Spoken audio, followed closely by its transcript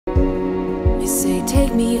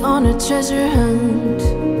take me on a treasure hunt.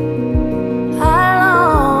 I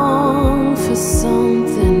long for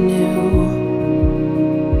something new.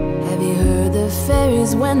 Have you heard the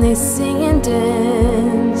fairies when they sing and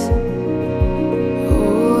dance?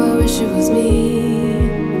 Oh, I wish it was me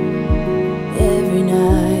every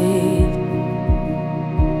night.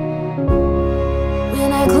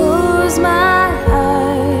 When I close my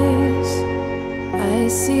eyes, I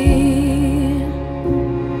see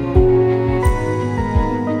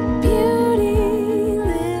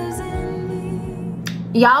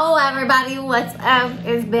Y'all, everybody, what's up?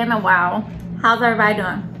 It's been a while. How's everybody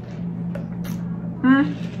doing?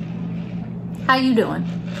 How you doing?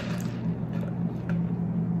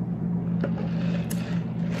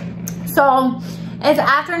 So, it's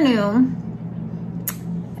afternoon.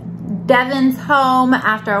 Devin's home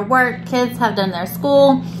after work. Kids have done their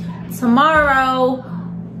school. Tomorrow,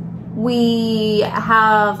 we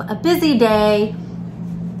have a busy day.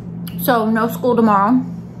 So, no school tomorrow.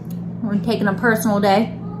 We're taking a personal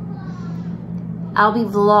day. I'll be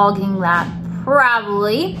vlogging that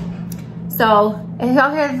probably. So if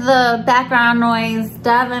y'all hear the background noise,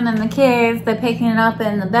 Devin and the kids, they're picking it up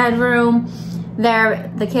in the bedroom.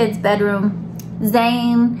 They're the kids' bedroom.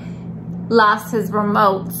 Zane lost his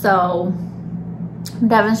remote, so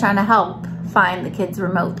Devin's trying to help find the kids'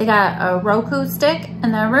 remote. They got a Roku stick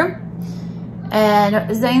in their room,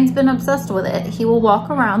 and Zane's been obsessed with it. He will walk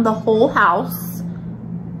around the whole house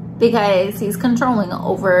because he's controlling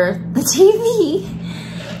over the TV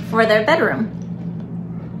for their bedroom.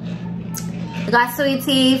 I got sweet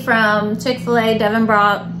tea from Chick-fil-A. Devin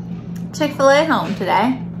brought Chick-fil-A home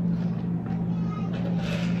today.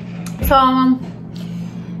 So,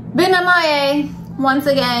 been MIA once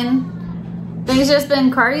again. Things just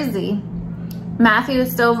been crazy. Matthew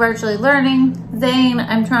is still virtually learning. Zane,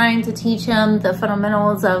 I'm trying to teach him the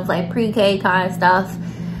fundamentals of like pre-K kind of stuff.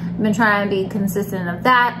 I've been trying to be consistent of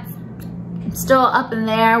that. Still up in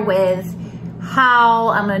there with how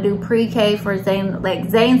I'm gonna do pre-K for Zane. Like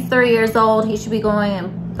Zane's 3 years old, he should be going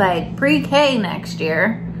in like pre-K next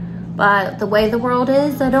year, but the way the world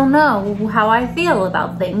is, I don't know how I feel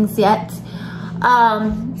about things yet. So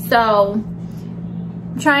I'm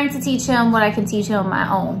trying to teach him what I can teach him on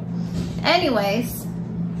my own. Anyways,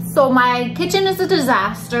 so my kitchen is a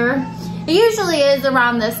disaster. It usually is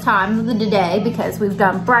around this time of the day because we've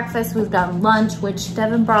done breakfast, we've done lunch, which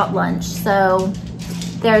Devin brought lunch, so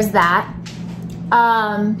there's that.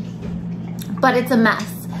 But it's a mess,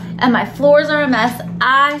 and my floors are a mess.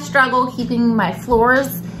 I struggle keeping my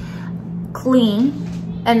floors clean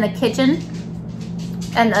in the kitchen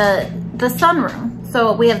and the sunroom.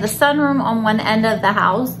 So we have the sunroom on one end of the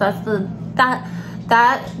house. That's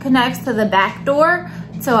that connects to the back door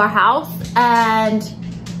to our house, and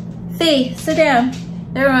Fee, sit down.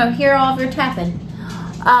 They're gonna hear all of your tapping.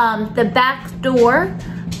 The back door,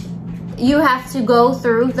 you have to go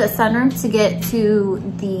through the sunroom to get to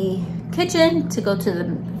the kitchen to go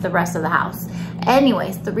to the rest of the house.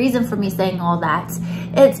 Anyways, the reason for me saying all that,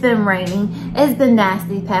 it's been raining. It's been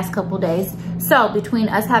nasty the past couple days. So between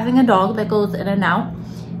us having a dog that goes in and out,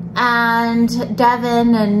 and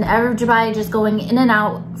Devin and everybody just going in and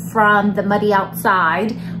out from the muddy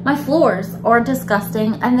outside, my floors are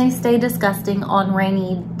disgusting, and they stay disgusting on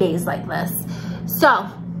rainy days like this. So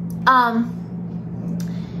I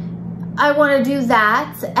want to do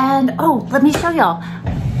that, and oh, let me show y'all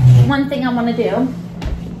one thing I want to do.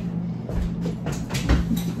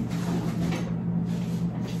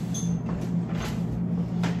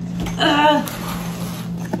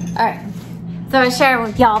 All right, so I share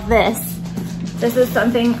with y'all this. This is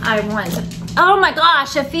something I want to, oh my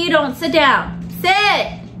gosh, if you don't sit down, sit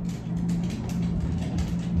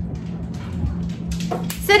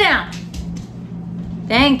down.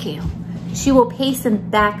 Thank you. She will pace him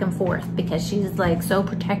back and forth because she's like so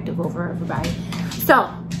protective over everybody. So,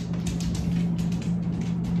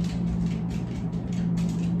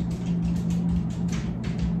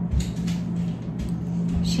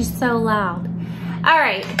 she's so loud. All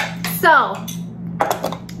right, so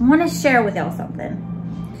I want to share with y'all something.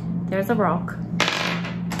 There's a rock.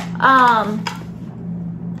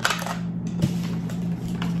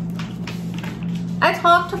 I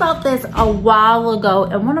talked about this a while ago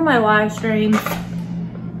in one of my live streams,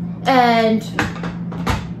 and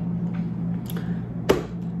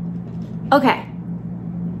okay,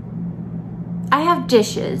 I have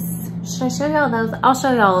dishes. Should I show y'all those? I'll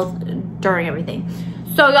show y'all during everything.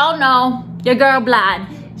 So y'all know your girl blind.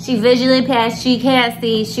 She visually impaired, she can't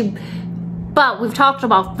see, but we've talked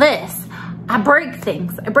about this. I break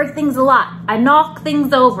things. I break things a lot. I knock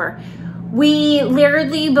things over. We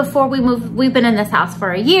literally, before we moved, we've been in this house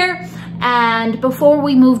for a year, And before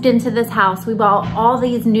we moved into this house, we bought all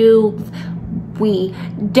these new,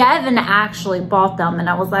 Devin actually bought them, and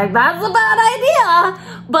I was like, that's a bad idea.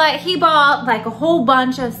 But he bought like a whole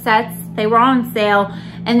bunch of sets. They were on sale,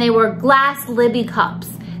 and they were glass Libby cups,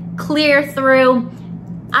 clear through.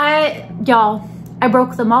 Y'all, I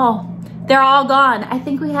broke them all. They're all gone. I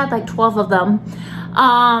think we had like 12 of them.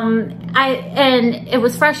 And it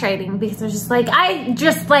was frustrating because I was just like, I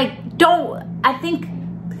think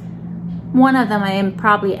one of them I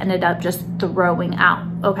probably ended up just throwing out,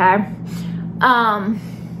 okay?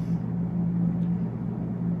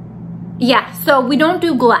 Yeah, so we don't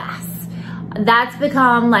do glass. That's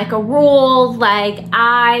become like a rule. Like,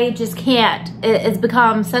 I just can't. It's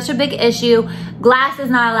become such a big issue. Glass is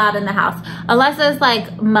not allowed in the house unless it's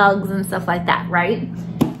like mugs and stuff like that, right?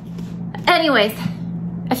 Anyways,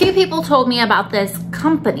 a few people told me about this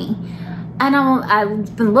company, and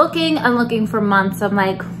I've been looking for months. I'm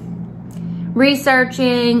like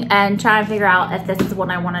researching and trying to figure out if this is what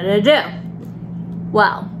I wanted to do.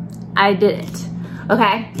 Well, I did it.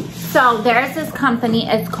 Okay, so there's this company.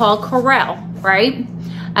 It's called Corelle, right?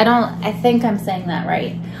 I think I'm saying that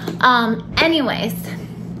right. Anyways,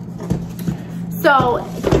 so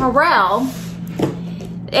Corelle,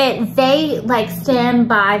 they like stand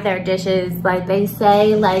by their dishes. Like, they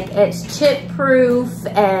say like it's chip proof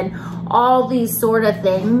and all these sort of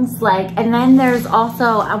things. Like, and then there's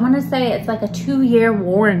also, I want to say it's like a 2-year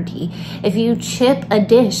warranty. If you chip a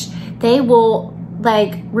dish, they will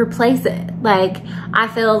like replace it. Like, I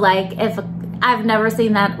feel like, if I've never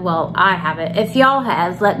seen that, well, I haven't. If y'all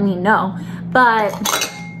have, let me know. But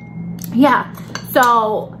yeah,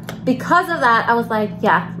 so because of that, I was like,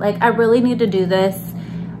 yeah, like I really need to do this.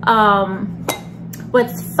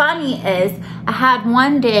 What's funny is I had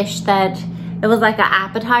one dish that it was like an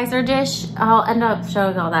appetizer dish. I'll end up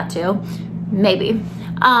showing all that too, maybe.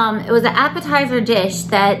 It was an appetizer dish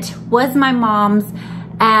that was my mom's,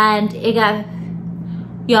 and it got,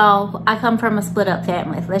 y'all, I come from a split up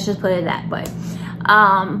family. Let's just put it that way.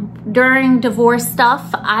 During divorce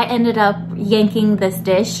stuff, I ended up yanking this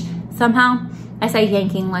dish somehow. I say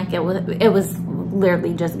yanking like it was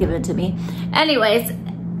literally just given to me. Anyways,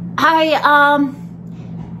 I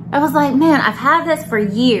was like, man, I've had this for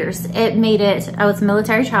years. It made it, I was a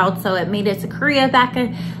military child, so it made it to Korea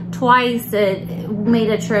twice. It made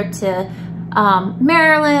a trip to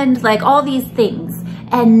Maryland, like all these things,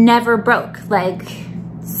 and never broke. Like,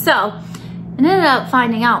 so I ended up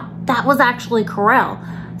finding out that was actually Corelle.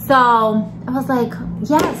 So I was like,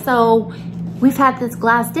 yeah, so we've had this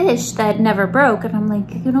glass dish that never broke. And I'm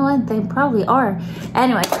like, you know what, they probably are.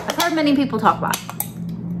 Anyway, I've heard many people talk about it.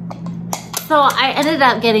 So I ended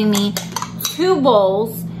up getting me 2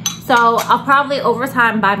 bowls. So I'll probably over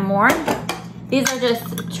time buy more. These are just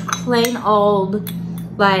plain old,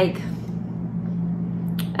 like,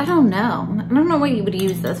 I don't know what you would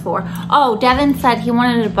use this for. Oh, Devin said he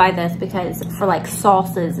wanted to buy this because for like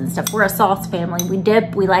sauces and stuff. We're a sauce family. We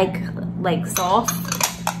dip, we like sauce.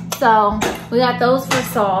 So we got those for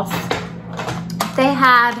sauce. They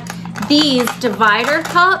had these divider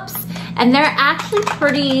cups, and they're actually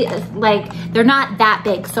pretty, like, they're not that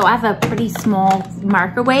big. So I have a pretty small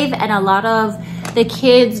microwave, and a lot of the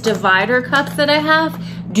kids' divider cups that I have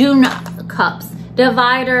do not,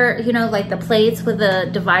 divider, you know, like the plates with the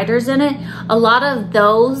dividers in it, a lot of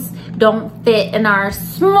those don't fit in our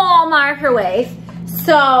small microwave.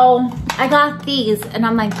 So I got these, and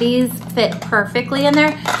I'm like, these fit perfectly in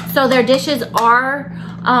there. So their dishes are,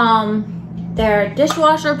 they're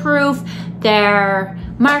dishwasher proof, they're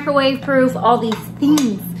microwave proof, all these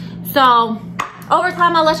things. So over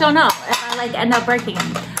time, I'll let y'all know if I like end up breaking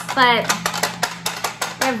them. But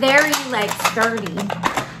they're very like sturdy.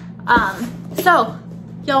 So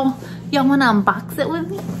y'all wanna unbox it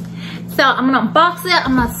with me? So I'm gonna unbox it.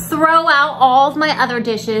 I'm gonna throw out all of my other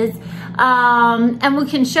dishes. And we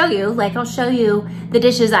can show you, like, I'll show you the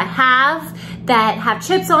dishes I have that have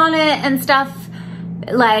chips on it and stuff.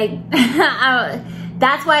 Like,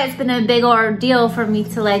 that's why it's been a big ordeal for me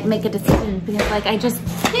to like make a decision, because like I just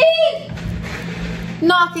keep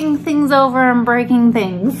knocking things over and breaking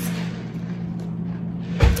things.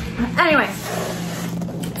 Anyway,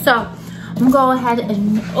 so I'm gonna go ahead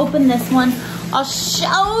and open this one. I'll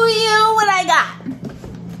show you what I got.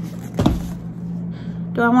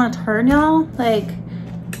 Do I want to turn, y'all? Like,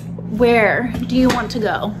 where do you want to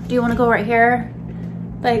go? Do you want to go right here?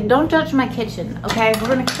 Like, don't judge my kitchen, okay? We're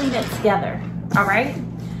gonna clean it together, all right?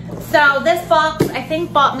 So this box, I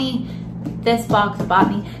think this box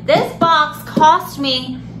cost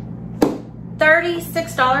me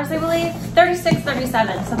 $36, I believe. 36,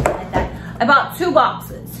 37, something like that. I bought 2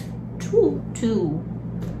 boxes. Two.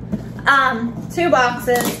 2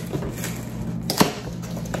 boxes.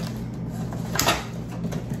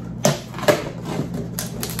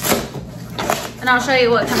 And I'll show you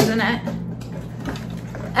what comes in it.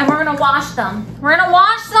 And we're gonna wash them. We're gonna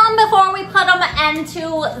wash them before we put them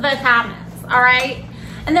into the cabinets, all right?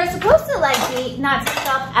 And they're supposed to like be not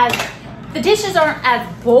stuff as, the dishes aren't as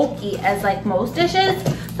bulky as like most dishes.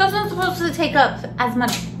 So it's not supposed to take up as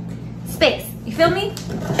much space. You feel me?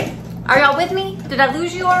 Are y'all with me? Did I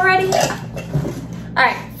lose you already? All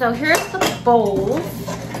right, so here's the bowls,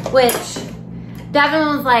 which Devin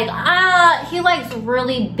was like, he likes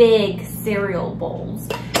really big cereal bowls.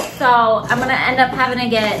 So I'm gonna end up having to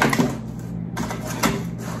get,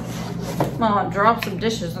 well, I'll drop some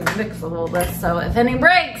dishes and mix a little bit, so if any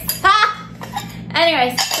breaks, ha!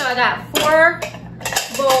 Anyways, so I got 4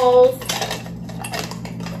 bowls.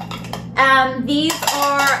 These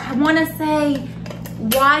are, I wanna say,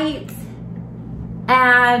 white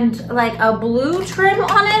and like a blue trim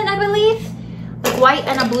on it, I believe. Like white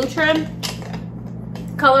and a blue trim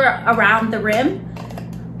color around the rim.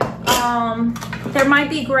 There might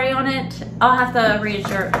be gray on it. I'll have to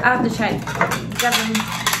reassure. I'll have to check. Devin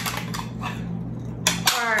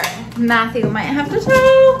or Matthew might have to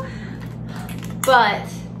tell. But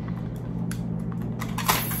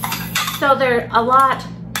so they're a lot.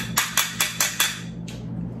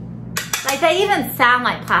 Like they even sound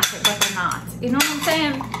like plastic, but they're not. You know what I'm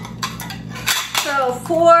saying? So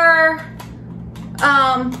 4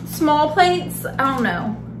 small plates. I don't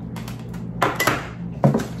know.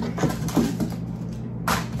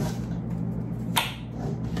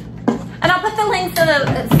 And I'll put the links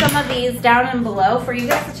to some of these down and below for you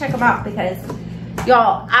guys to check them out, because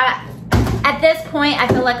y'all, at this point, I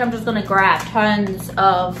feel like I'm just gonna grab tons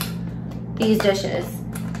of these dishes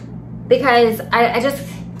because I just,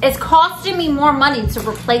 it's costing me more money to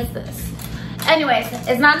replace this. Anyways,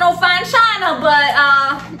 it's not no fine china, but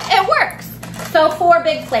it works. So 4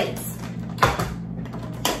 big plates.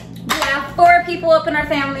 We have 4 people up in our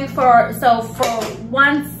family for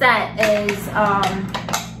one set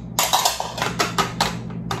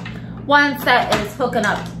is hooking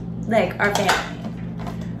up like our family.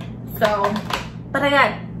 So, but I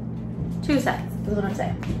got 2 sets, is what I'm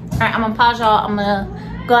saying. All right, I'm gonna pause y'all. I'm gonna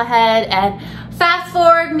go ahead and fast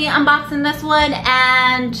forward me unboxing this one,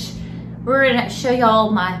 and we're gonna show y'all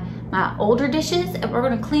my older dishes, and we're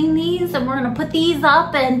gonna clean these, and we're gonna put these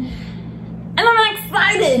up, and I'm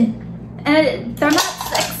excited. And they're not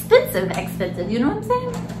expensive, you know what I'm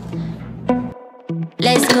saying?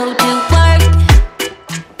 Let's go to work,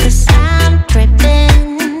 'cause I'm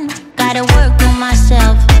tripping. Gotta work on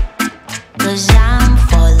myself, 'cause I'm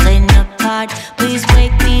falling apart. Please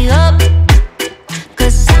wake me up,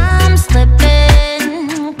 'cause I'm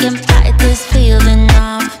slipping. Can't fight this feeling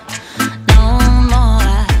off no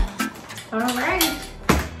more. All right.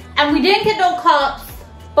 And we didn't get no cups,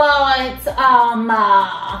 but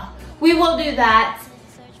we will do that.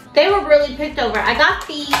 They were really picked over. I got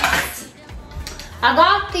these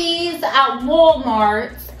at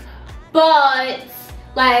Walmart, but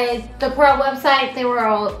like the Corelle website, they were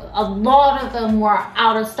a lot of them were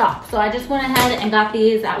out of stock. So I just went ahead and got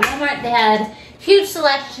these at Walmart. They had huge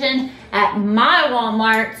selection at my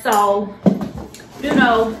Walmart, so you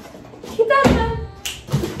know, keep that in mind.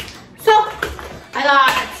 So I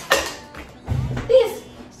got these.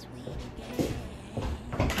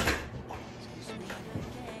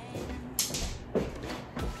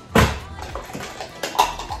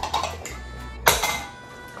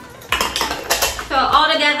 So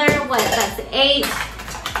altogether, what, that's 8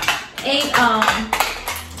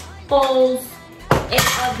 bowls,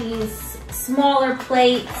 8 of these smaller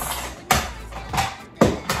plates,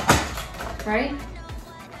 right?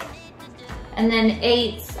 And then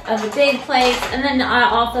 8 of the big plates, and then I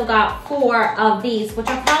also got 4 of these, which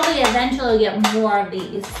I'll probably eventually get more of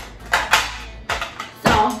these.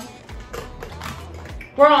 So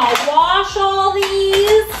we're gonna wash all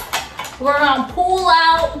these. We're gonna pull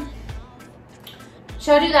out.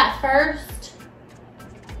 Should I do that first?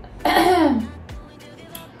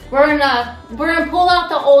 We're gonna pull out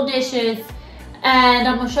the old dishes, and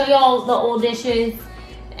I'm gonna show y'all the old dishes,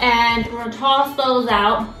 and we're gonna toss those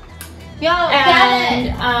out. Yo,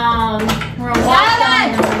 And we're gonna wash them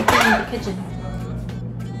and we're gonna clean the kitchen.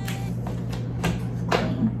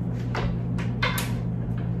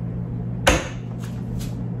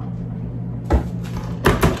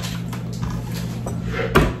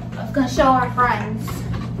 I was gonna show our friends.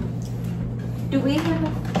 Do we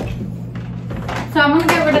have? So I'm gonna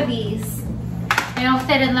get rid of these. They don't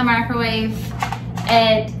fit in the microwave.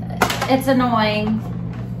 It's annoying.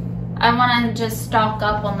 I want to just stock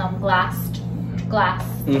up on the glass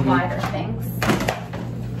wider things.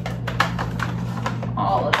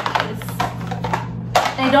 All of these.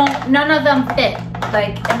 They don't, none of them fit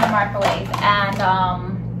like in the microwave, and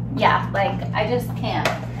yeah, like I just can't.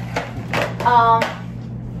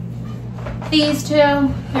 These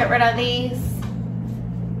two, get rid of these.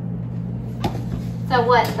 So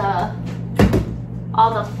what,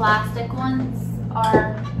 all the plastic ones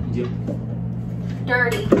are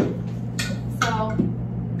dirty. So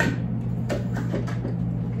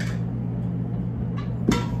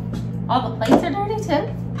all the plates are dirty too?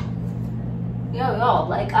 Yo,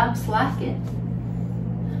 like I'm slacking.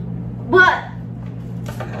 But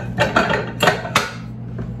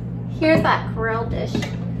here's that Corelle dish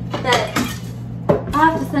that I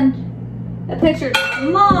have to send a picture to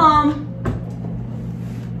Mom.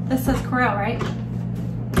 This says Corelle, right?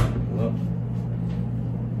 Well,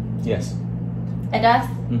 yes. It does?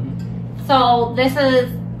 Mm-hmm. So this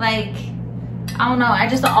is like, I don't know, I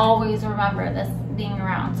just always remember this being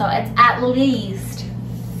around. So it's at least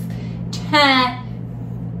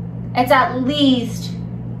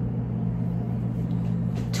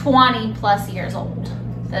 20 plus years old,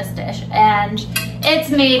 this dish. And it's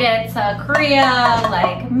made it to Korea,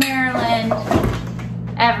 like Maryland,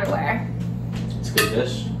 everywhere. It's a good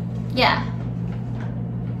dish. Yeah.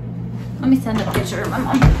 Let me send a picture of my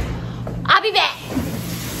mom. I'll be back.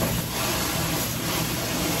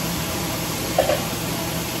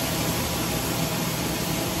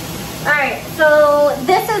 Alright, so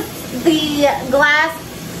this is the glass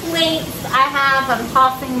plates I have. I'm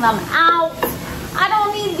tossing them out. I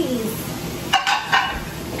don't need these.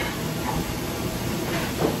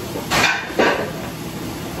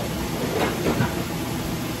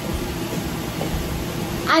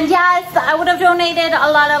 And yes, I would have donated a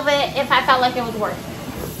lot of it if I felt like it was worth it.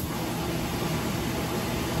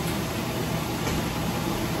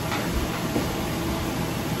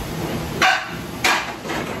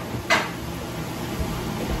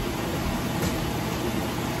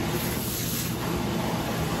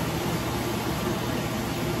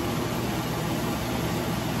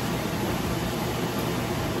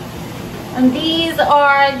 And these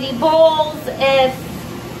are the bowls if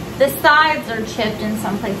the sides are chipped in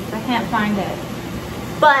some places. I can't find it.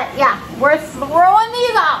 But yeah, we're throwing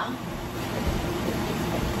these out.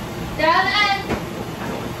 Devin!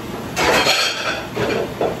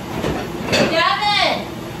 Devin!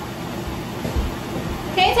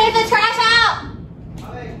 Can you take the trash out?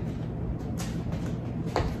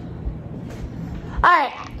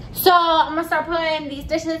 Alright, so I'm gonna start putting these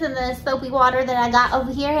dishes in the soapy water that I got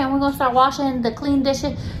over here, and we're gonna start washing the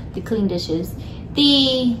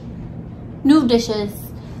new dishes,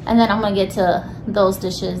 and then I'm gonna get to those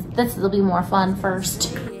dishes. This will be more fun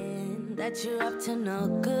first. That you're up to no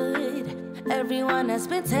good. Everyone has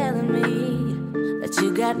been telling me that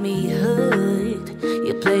you got me hooked.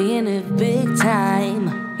 You're playing it big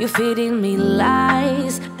time. You're feeding me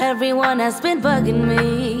lies. Everyone has been bugging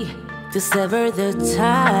me to sever the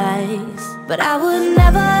ties, but I would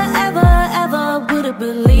never, ever, ever would have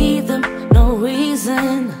believed them. No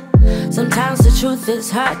reason. Sometimes the truth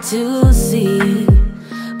is hard to see,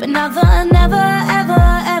 but now the never,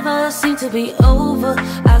 ever, ever seemed to be over.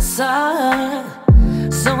 I saw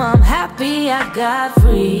her, so I'm happy I got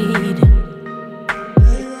freed.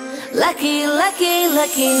 Lucky, lucky,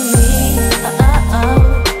 lucky me.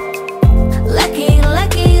 Lucky,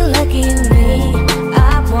 lucky, lucky me.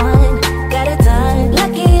 I won, got it done.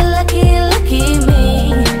 Lucky, lucky, lucky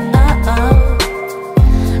me.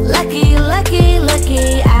 Lucky, lucky,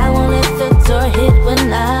 lucky. I won't let the door hit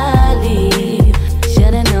when I leave.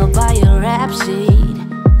 Should've known by your rap sheet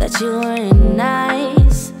that you weren't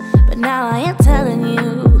nice, but now I am telling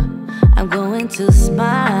you I'm going to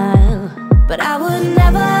smile. But I would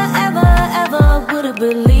never, ever, ever would have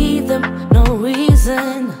believed them. No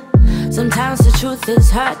reason. Sometimes the truth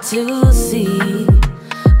is hard to see,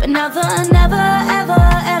 but now the never, ever,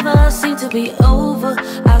 ever seemed to be over.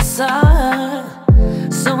 I saw her,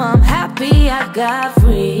 so I'm happy I got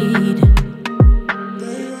freed.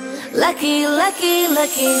 Lucky, lucky,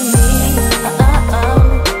 lucky me.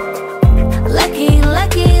 Lucky,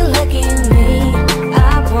 lucky, lucky me.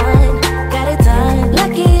 I won, got it done.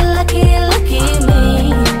 Lucky, lucky, lucky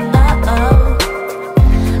me.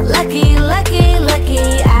 Lucky, lucky, lucky.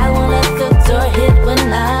 I won't let the door hit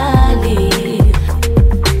when I leave.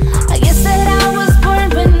 I guess that I was born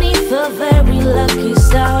beneath a very lucky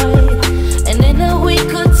star, and in a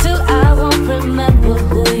week or two I won't remember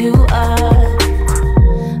who you are.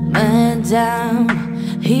 Man down,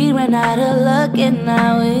 he ran out of luck, and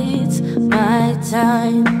now it's my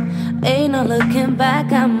time. Ain't no looking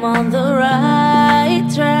back, I'm on the right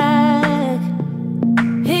track.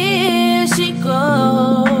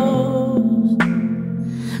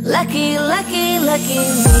 Lucky, lucky, lucky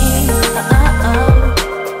me.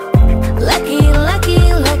 Lucky, lucky,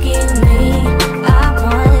 lucky me. I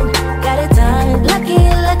won, got it done. Lucky,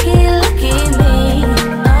 lucky, lucky me.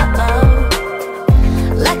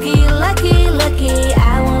 Lucky, lucky, lucky.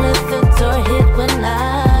 I won't let the door hit when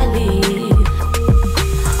I leave.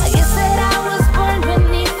 I guess that I was born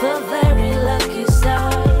beneath a very lucky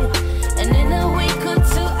star, and in a week or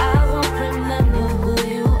two I won't remember who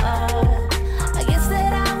you are. I guess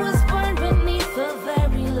that I was born beneath a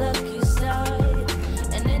very lucky star,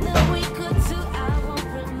 and in a week or two I won't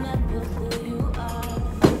remember who you are.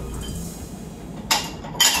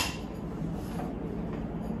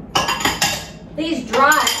 These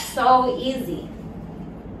dry so easy.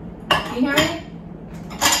 You hear me?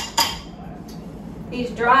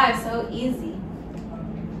 These dry so easy.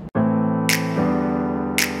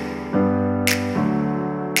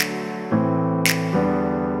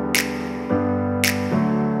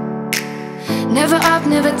 Never up,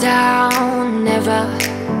 never down, never.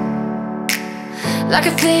 Like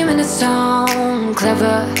a theme in a song,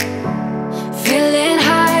 clever. Feeling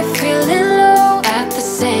high, feeling low at the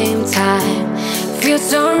same time. Feels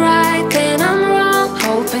so right, then I'm wrong,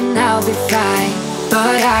 hoping I'll be fine.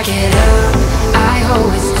 But I get up, I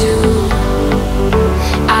always do.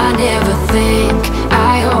 I never think,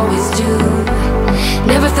 I always do.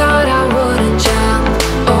 Never thought I wouldn't jump,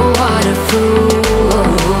 oh what a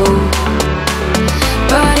fool.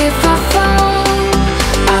 But if I fall,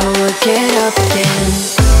 I will get up again.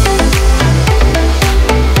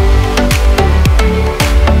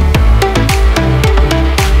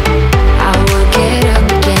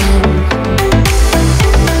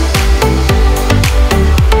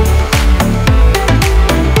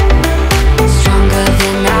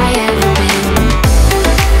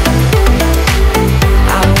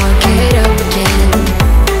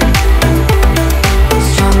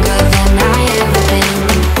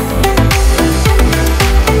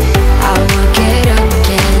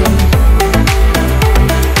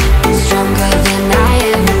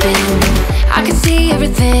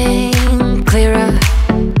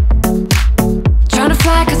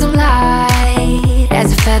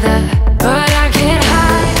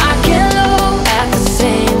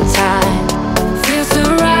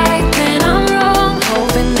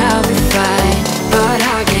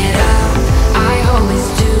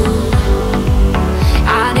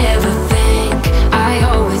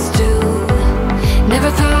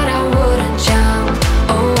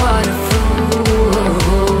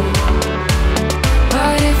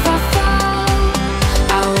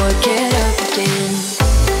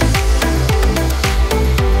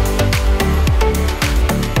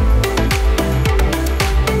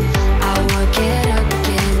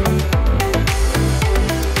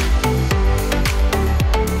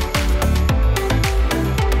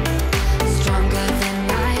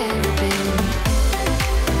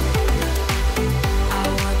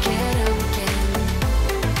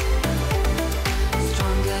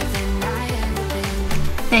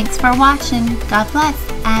 Thanks for watching. God bless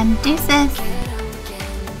and deuces.